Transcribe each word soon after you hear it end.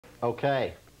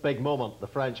Okay, big moment. The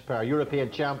French pair,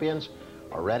 European champions,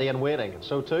 are ready and waiting. And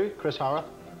so too, Chris Harrath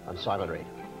and Simon Reid.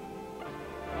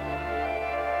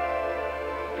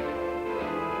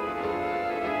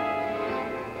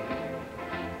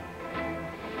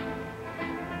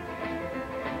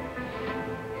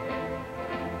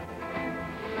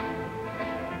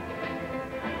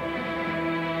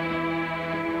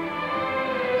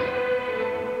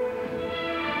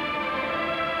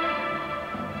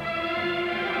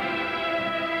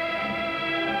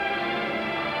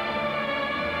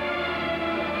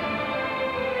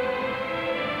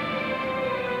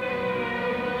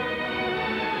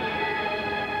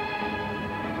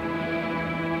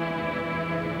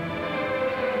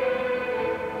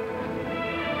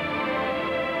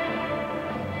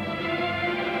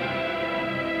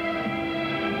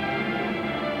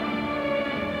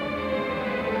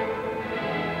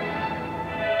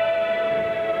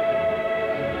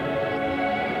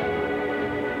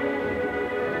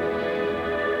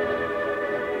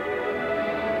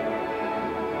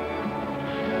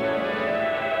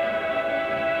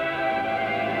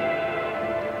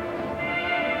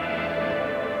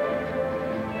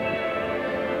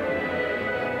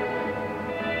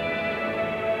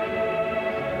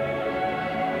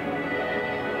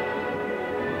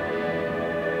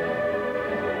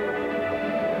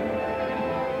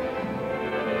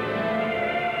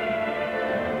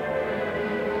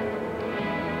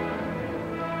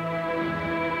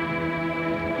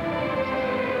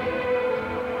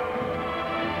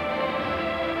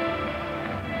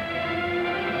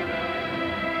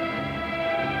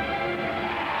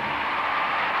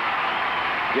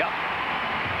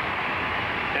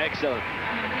 Excellent.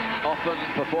 Often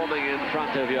performing in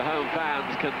front of your home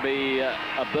fans can be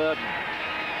a burden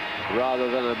rather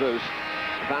than a boost.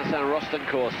 Vincent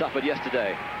Rostencourt suffered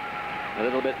yesterday, a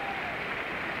little bit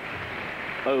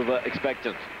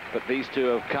over-expectant, but these two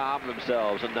have calmed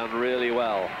themselves and done really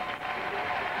well.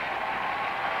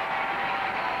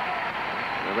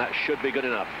 And that should be good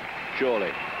enough,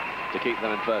 surely, to keep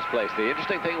them in first place. The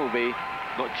interesting thing will be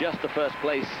not just the first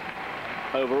place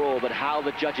overall, but how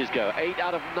the judges go. 8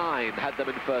 out of 9 had them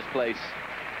in first place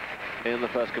in the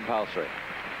first compulsory.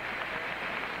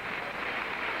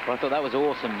 Well, I thought that was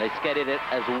awesome. They skated it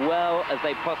as well as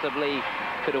they possibly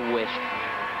could have wished.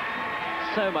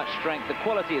 So much strength. The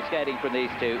quality of skating from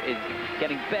these two is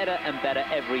getting better and better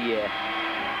every year.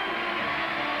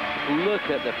 Look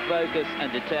at the focus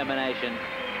and determination.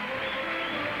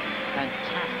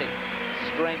 Fantastic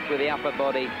strength with the upper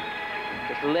body.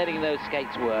 Just letting those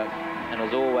skates work. And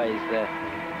as always, the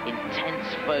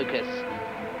intense focus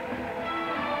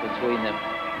between them.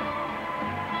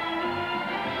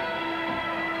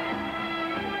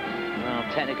 Well,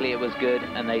 technically it was good,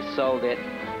 and they sold it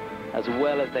as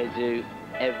well as they do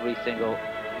every single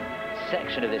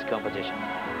section of this competition.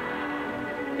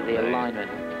 The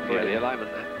alignment. Yeah, the alignment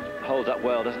holds up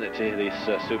well, doesn't it, to this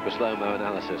super slow-mo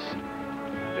analysis.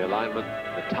 The alignment,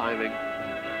 the timing.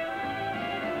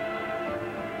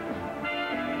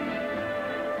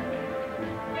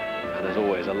 And as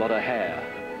always, a lot of hair.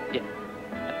 Yeah.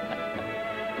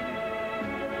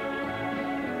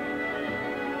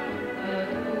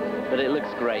 But it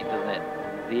looks great, doesn't it?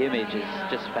 The image is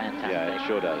just fantastic. Yeah, it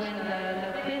sure does.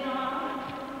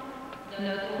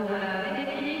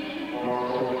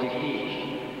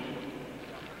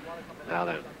 Now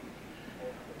then.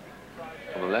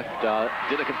 On the left,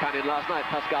 dinner companion last night,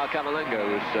 Pascal Camerlengo,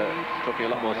 who's talking a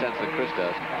lot more sense than Chris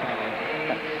does.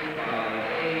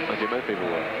 As you most people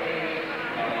were.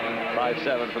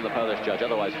 5-7 from the Polish judge,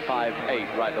 otherwise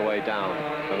 5-8 right the way down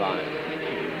the line.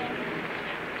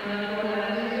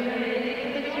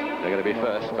 They're going to be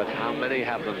first, but how many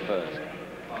have them first?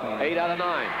 8 out of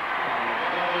 9.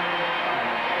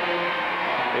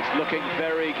 It's looking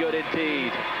very good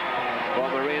indeed for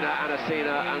Marina,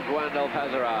 Anissina and Gwendal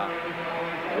Peizerat.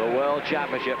 The World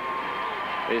Championship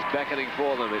is beckoning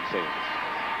for them, it seems.